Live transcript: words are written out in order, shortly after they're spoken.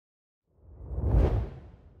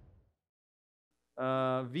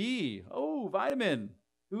V. Oh, Vitamin.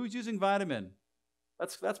 Who's using Vitamin?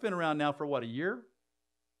 That's been around now for what, a year?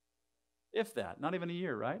 If that, not even a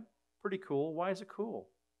year, right? Pretty cool. Why is it cool?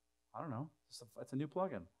 I don't know. It's a new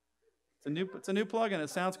plugin. It's a new plugin. It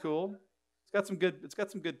sounds cool. It's got some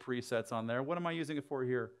good presets on there. What am I using it for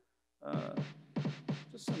here?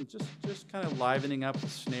 Just kind of livening up the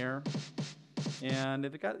snare. And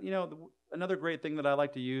it got, another great thing that I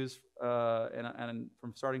like to use and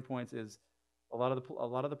from starting points is a lot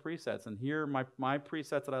of the presets. And here my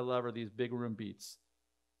presets that I love are these big room beats.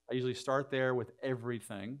 I usually start there with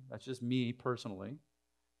everything. That's just me personally,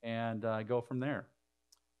 and I go from there.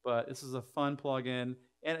 But this is a fun plugin.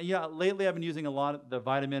 And yeah, lately I've been using a lot of the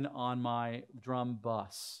Vitamin on my drum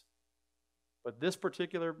bus. But this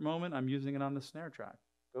particular moment, I'm using it on the snare track.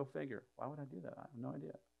 Go figure. Why would I do that? I have no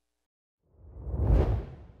idea.